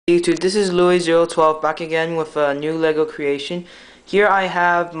YouTube, this is Louis012 back again with a new Lego creation. Here I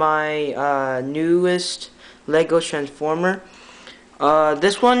have my newest Lego Transformer.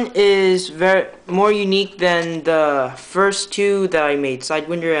 This one is very more unique than the first two that I made,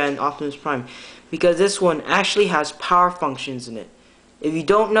 Sidewinder and Optimus Prime, because this one actually has power functions in it. If you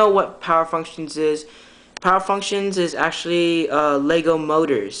don't know what power functions is actually Lego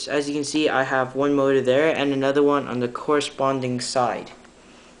motors. As you can see, I have one motor there and another one on the corresponding side.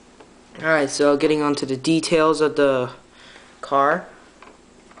 Alright, so getting on to the details of the car.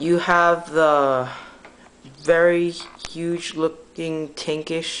 You have the very huge looking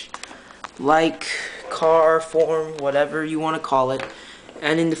tankish like car form, whatever you want to call it.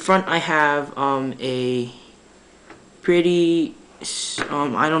 And in the front I have a pretty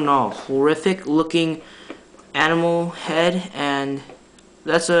I don't know, horrific looking animal head, and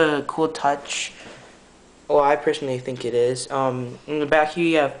that's a cool touch. Well, I personally think it is. In the back here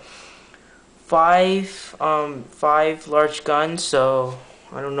you have five large guns, so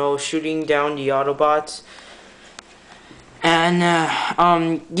I don't know, shooting down the Autobots.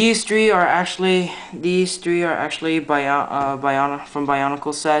 And these three are actually from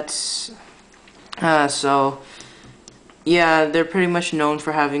Bionicle sets. So yeah, they're pretty much known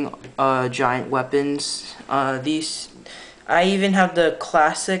for having giant weapons. I even have the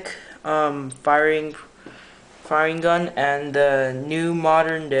classic firing gun and the new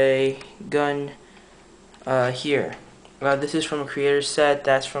modern day gun here. This is from a creator set,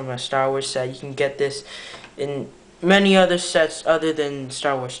 that's from a Star Wars set. You can get this in many other sets other than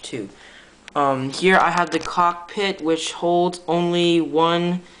Star Wars 2. Here I have the cockpit, which holds only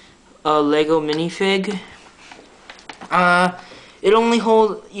one Lego minifig. It only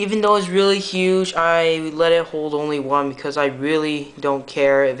holds, even though it's really huge, I let it hold only one because I really don't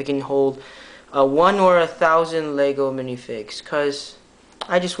care if it can hold 1 or 1,000 Lego minifigs, because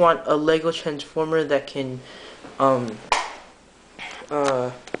I just want a Lego Transformer that can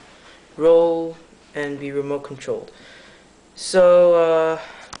roll and be remote controlled. So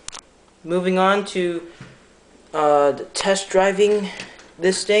moving on to the test driving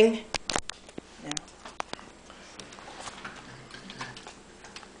this thing.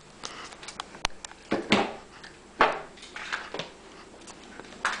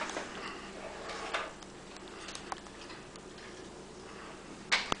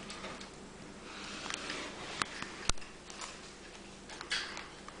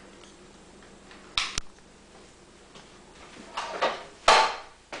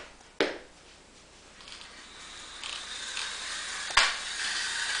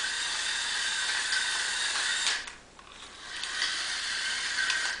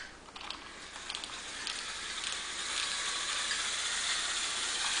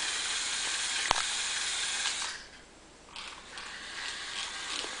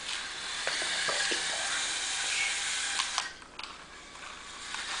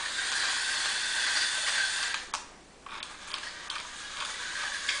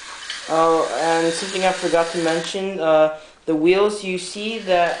 Oh, and something I forgot to mention, the wheels you see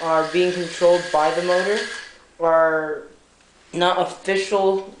that are being controlled by the motor are not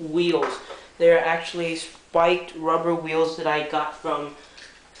official wheels. They're actually spiked rubber wheels that I got from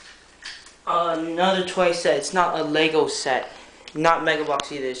another toy set. It's not a Lego set, not Mega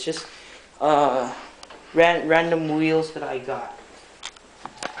Box either. It's just random wheels that I got.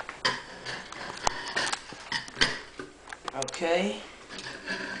 Okay.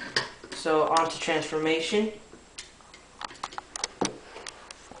 So on to transformation.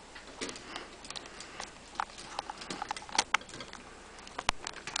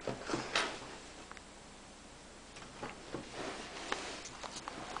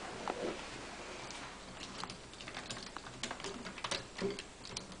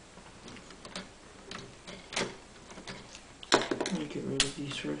 Let me get rid of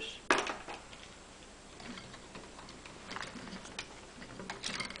these first.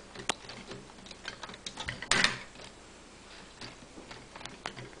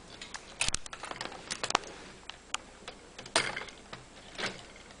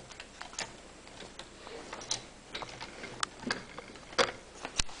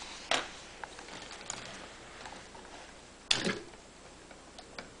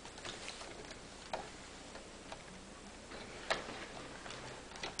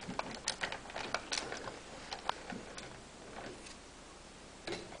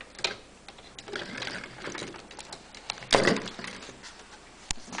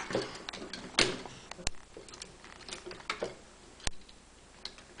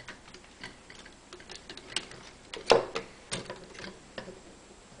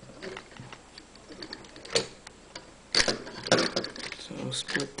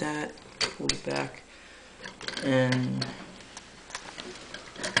 with that, pull it back, and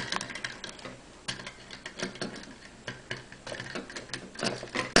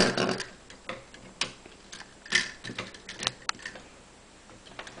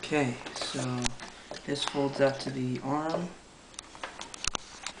okay, so this folds out to the arm.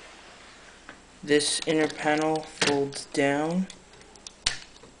 This inner panel folds down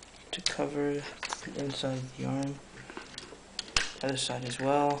to cover the inside of the arm. Other side as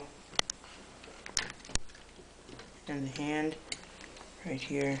well. And the hand right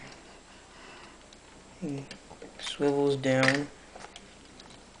here swivels down.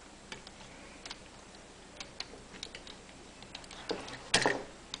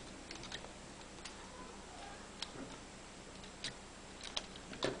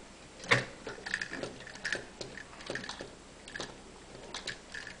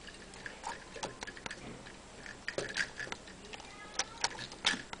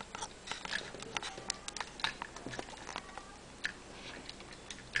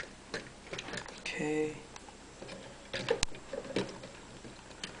 Okay.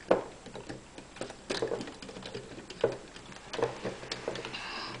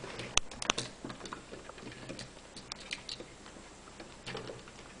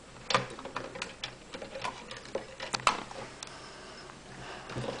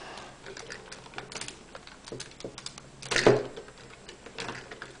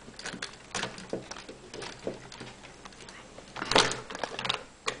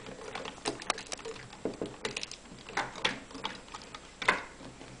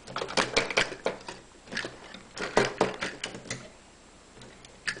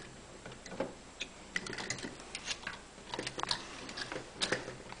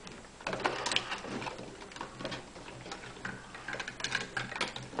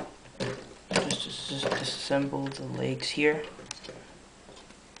 Just disassemble the legs here.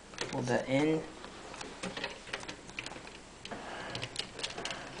 Pull that in.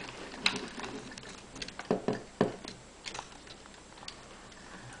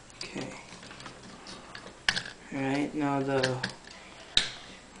 Okay. Alright, now the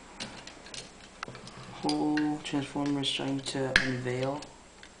whole transformer is starting to unveil.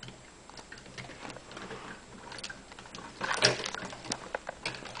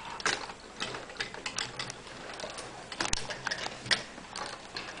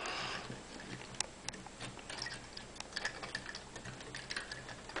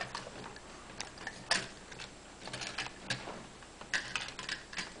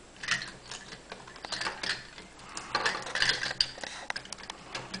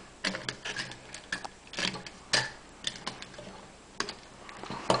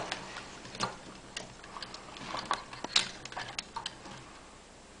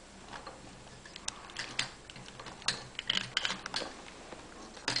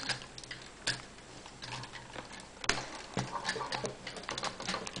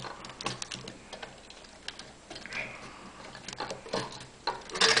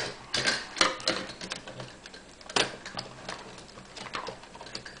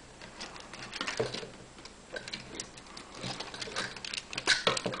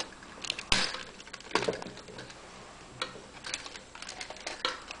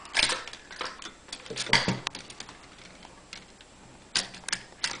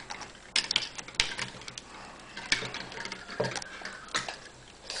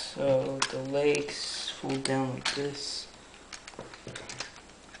 So the legs fold down like this.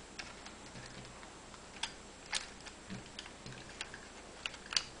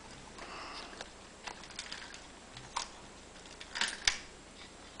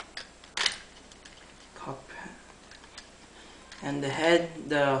 And the head,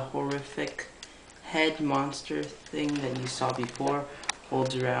 the horrific head monster thing that you saw before,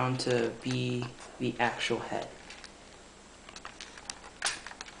 folds around to be the actual head.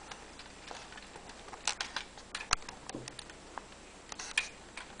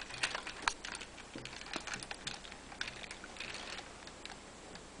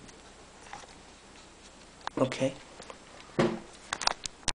 Okay.